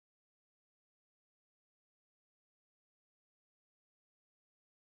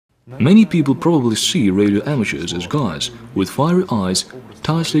Many people probably see radio amateurs as guys with fiery eyes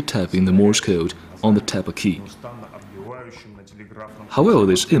tirelessly tapping the Morse code on the tapper key. However,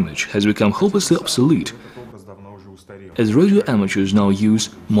 this image has become hopelessly obsolete, as radio amateurs now use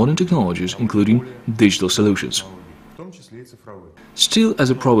modern technologies, including digital solutions. Still, as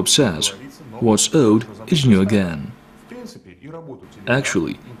the proverb says, what's old is new again.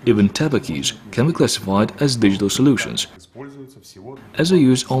 Actually, even tapper keys can be classified as digital solutions, as they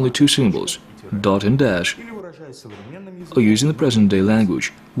use only two symbols, dot and dash, or using the present-day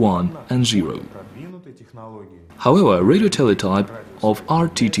language, 1 and 0. However, radio teletype of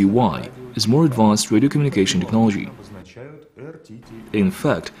RTTY is more advanced radio communication technology. In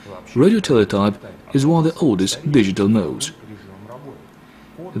fact, radio teletype is one of the oldest digital modes.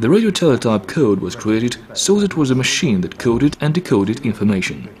 The radio teletype code was created so that it was a machine that coded and decoded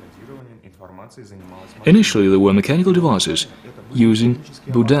information. Initially, there were mechanical devices using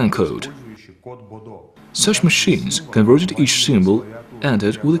Baudeaut code. Such machines converted each symbol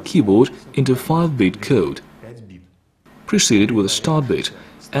entered with a keyboard into a 5-bit code, preceded with a start bit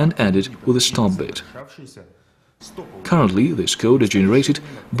and ended with a stop bit. Currently, this code is generated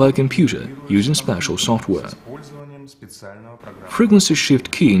by a computer using special software. Frequency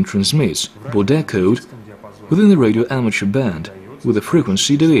shift keying transmits Baudeaut code within the radio amateur band, with the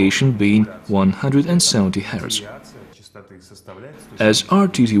frequency deviation being 170 Hz. As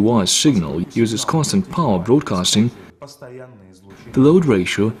RTTY's signal uses constant power broadcasting, the load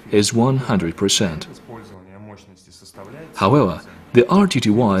ratio is 100%. However, the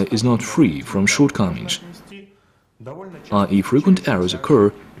RTTY is not free from shortcomings, i.e. frequent errors occur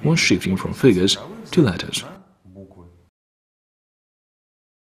when shifting from figures to letters.